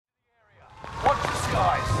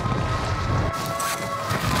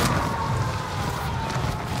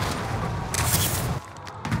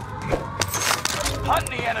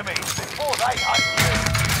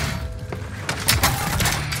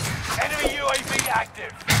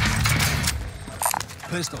active.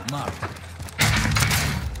 Pistol marked.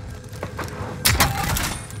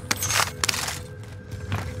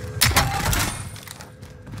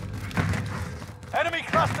 Enemy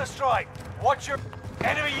cluster strike. Watch your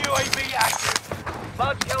enemy UAV active.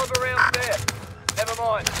 Large caliber rounds there. Never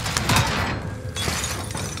mind.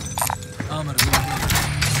 Armor relocated.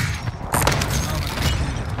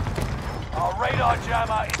 Our radar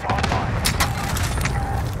jammer is online.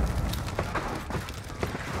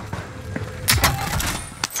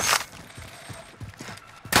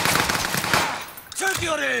 Check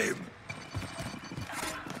your aim!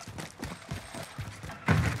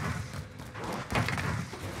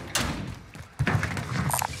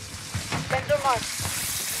 Sensor marked.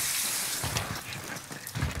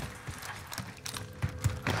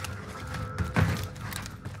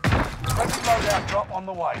 Friendly loadout drop on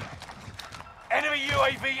the way. Enemy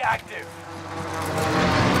UAV active.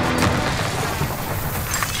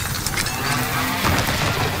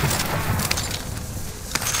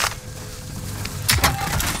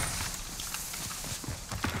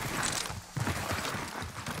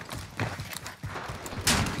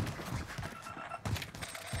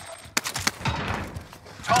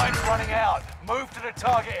 Time's running out. Move to the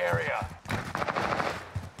target area.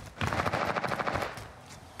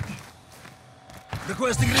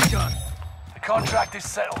 Requesting recon. The contract is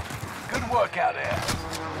settled. Good work out there.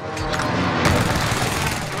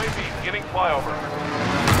 UAV beginning flyover.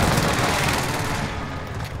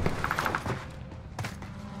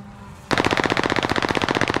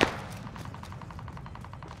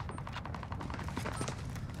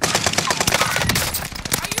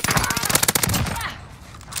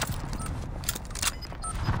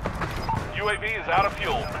 UAV is out of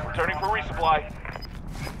fuel. Returning for resupply.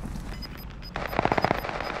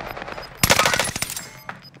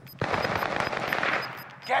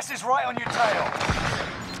 Gas is right on your tail.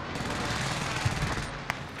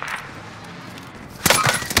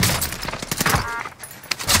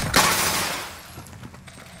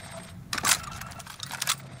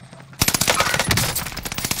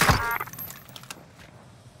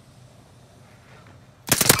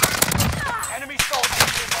 Enemy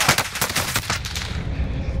soldiers nearby.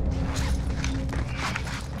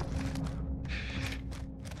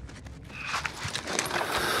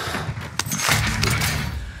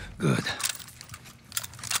 Good.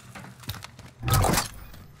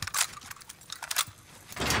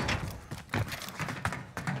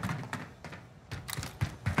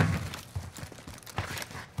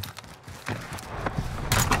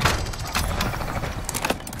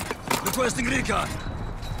 Requesting recon.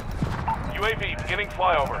 UAV beginning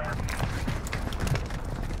flyover.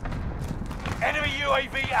 Enemy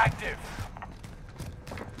UAV active.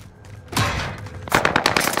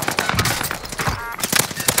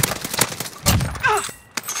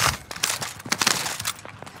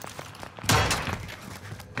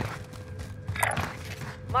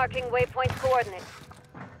 Marking waypoint coordinates.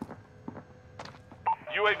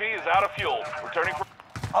 UAV is out of fuel. Returning for...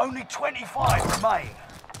 Only 25 remain.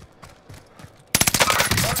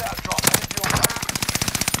 Loadout drop headed your way.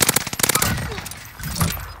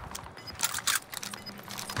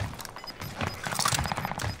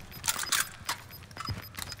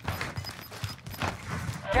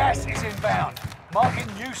 Gas is inbound. Marking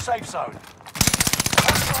new safe zone.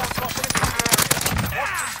 Hostile dropping into the area.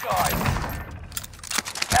 Watch the skies.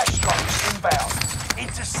 Cash strikes inbound.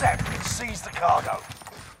 Intercept and seize the cargo.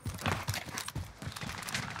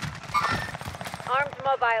 Armed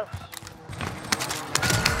mobile.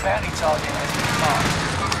 Bounty target has been marked.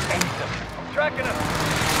 End them. I'm tracking him.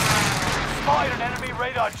 Spotted an enemy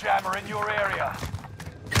radar jammer in your area.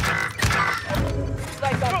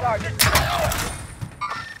 Sight on target.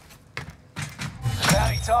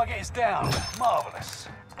 Bounty target is down. Marvelous.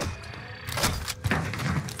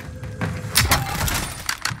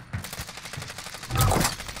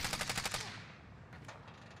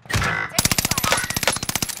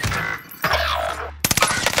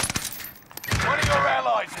 One of your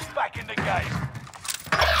allies is back in the game.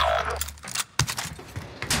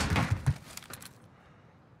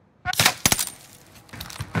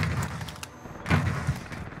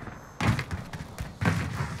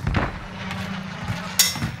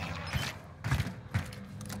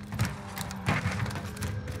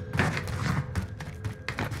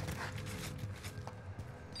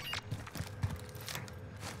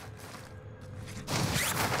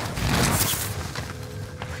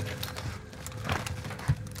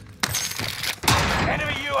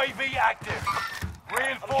 Enemy UAV active. I'm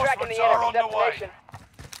tracking Reinforcements the are enemy on the way. destination.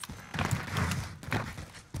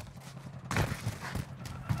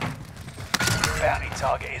 Bounty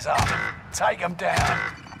target is up. Take them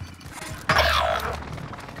down.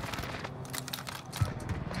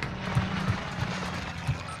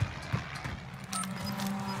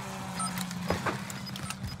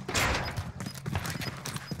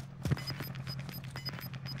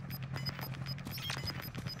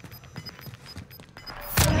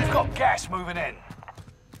 You've got gas moving in.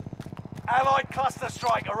 Allied cluster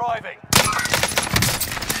strike arriving.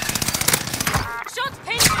 Shots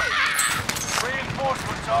pinned!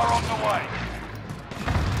 Reinforcements are on the way.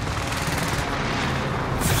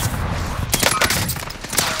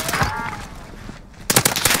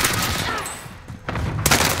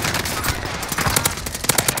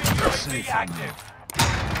 UAV active.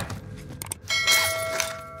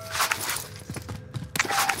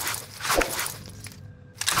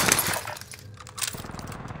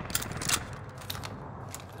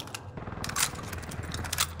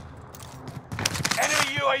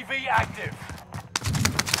 Enemy UAV active.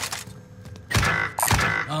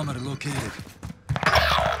 Armor located.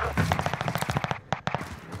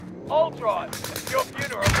 All drive. Your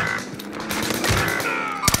funeral.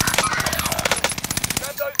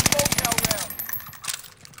 Grab those small cow rounds.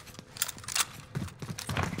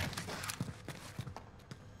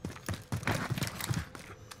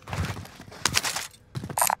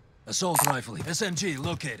 Assault rifle. SMG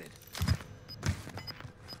located.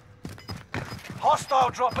 Hostile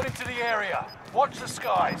dropping into the area. Watch the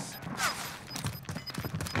skies.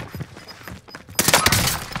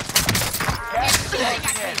 Gas is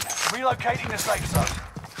closing in. Relocating the safe zone.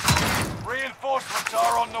 Reinforcements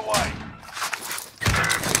are on the way.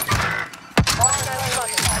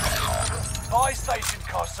 Buy station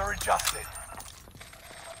costs are adjusted.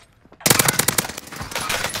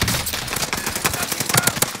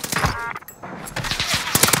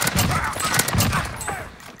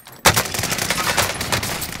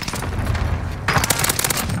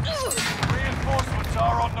 Reinforcements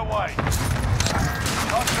are on the way.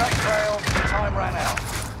 Contract failed. Time ran out.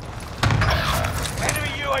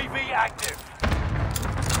 Enemy UAV active.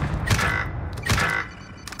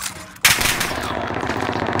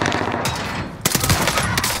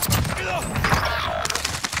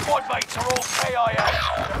 Squad mates are all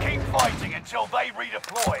KIA. Keep fighting until they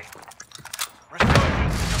redeploy.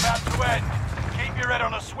 Resurgence is about to end. Keep your head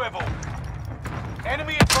on a swivel.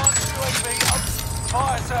 Enemy advanced UAV up.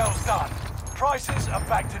 Fire sales done. Prices are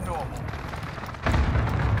back to normal.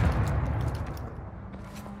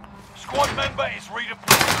 Squad member is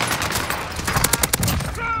redeployed.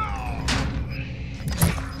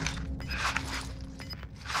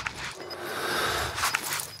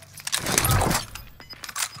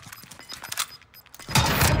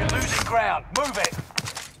 You're losing ground. Move it.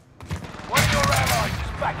 One of your allies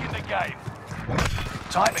is back in the game.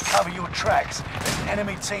 Time to cover your tracks. There's an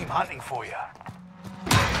enemy team hunting for you.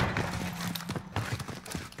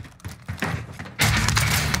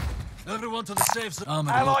 Everyone to the safe zone.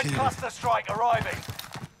 Armor Allied located. cluster strike arriving.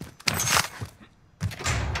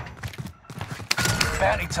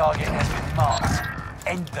 Bounty target has been marked.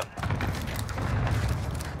 End them.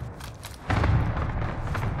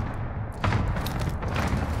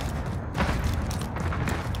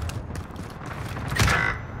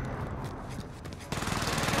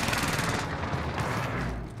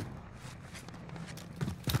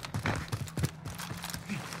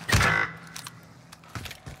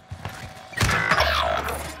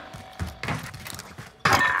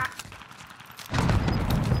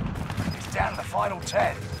 Down to the final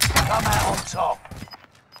 10. Come out on top.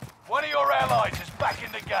 One of your allies is back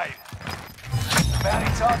in the game. Bounty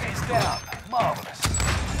target is down. Marvelous.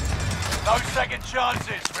 No second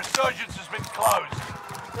chances. Resurgence has been closed.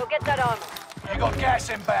 Go get that armor. You got gas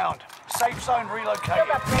inbound. Safe zone relocated. Build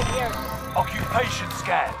up right here. Occupation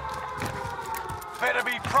scan. Better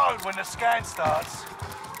be prone when the scan starts.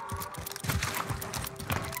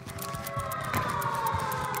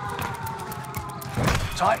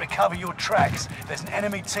 Time to cover your tracks. There's an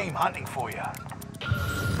enemy team hunting for you.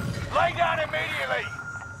 Lay down immediately.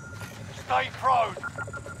 Stay prone.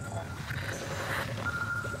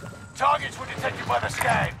 Targets were detected by the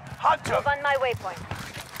scan. Hunt them. Move on my waypoint.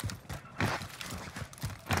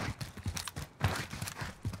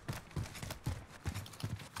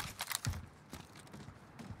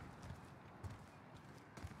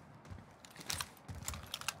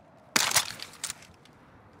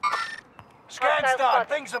 Scan's Hostile done. spotted.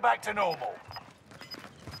 Things are back to normal.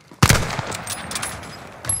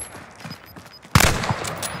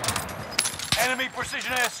 Enemy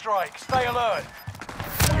precision airstrike. Stay alert.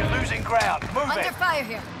 You're losing ground. Move Under it. fire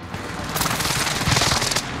here.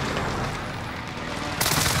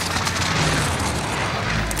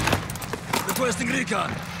 Requesting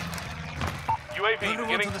recon. UAV Everyone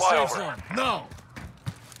beginning to the safe flyover. zone. No.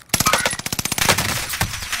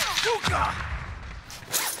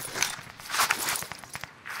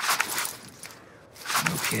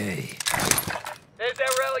 Okay. There's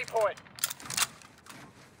that rally point.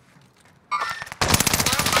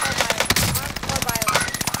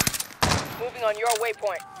 Moving on your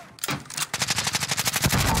waypoint.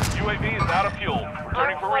 UAV is out of fuel.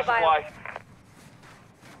 Returning for Mobile. resupply.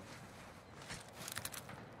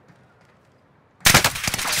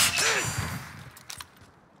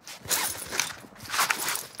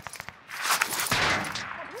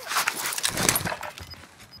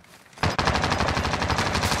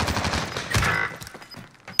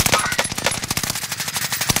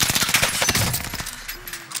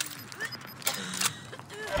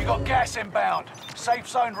 You got gas inbound. Safe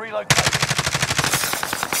zone relocated.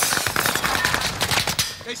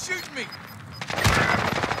 They're shooting me.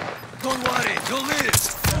 Don't worry, you'll live.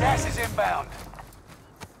 Gas is inbound.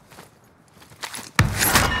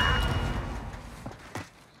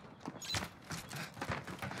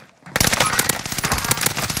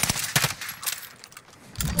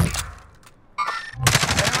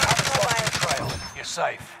 Trail. You're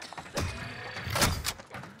safe.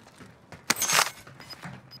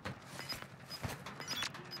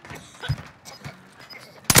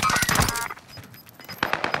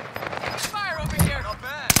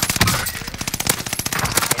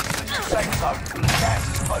 Safe zone.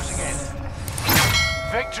 Gas is closing in.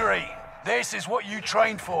 Victory! This is what you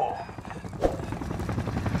trained for.